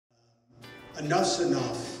enough's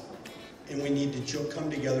enough, and we need to come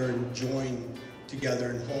together and join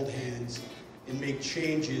together and hold hands and make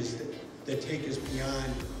changes that take us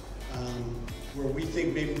beyond where we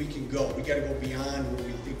think maybe we can go. We got to go beyond where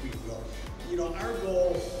we think we can go. You know, our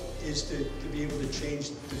goal is to be able to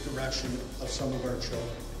change the direction of some of our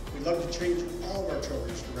children. We'd love to change all of our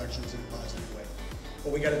children's directions in a positive way,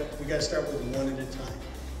 but we got to start with one at a time.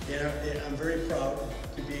 And I'm very proud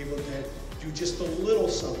to be able to do just a little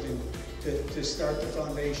something to start the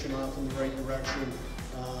foundation off in the right direction.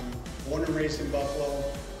 Born and raised in Buffalo,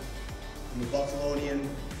 I'm a Buffalonian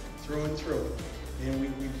through and through. And we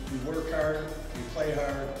work hard, we play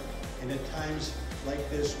hard, and at times like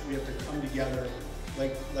this, we have to come together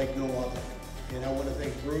like no other. And I want to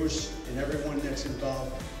thank Bruce and everyone that's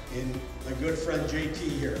involved, and my good friend JT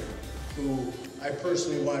here, who I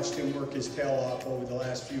personally watched him work his tail off over the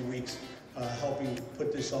last few weeks, helping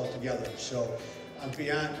put this all together. So on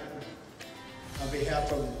behalf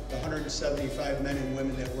of the 175 men and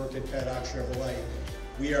women that work at Paddock Chevrolet,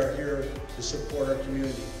 we are here to support our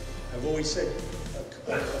community. I've always said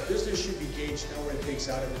a business should be gauged not what it takes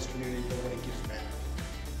out of its community, but what it gives back.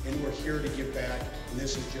 And we're here to give back, and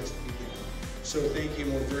this is just the beginning. So thank you,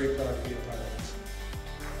 and we're very proud to be a part of this.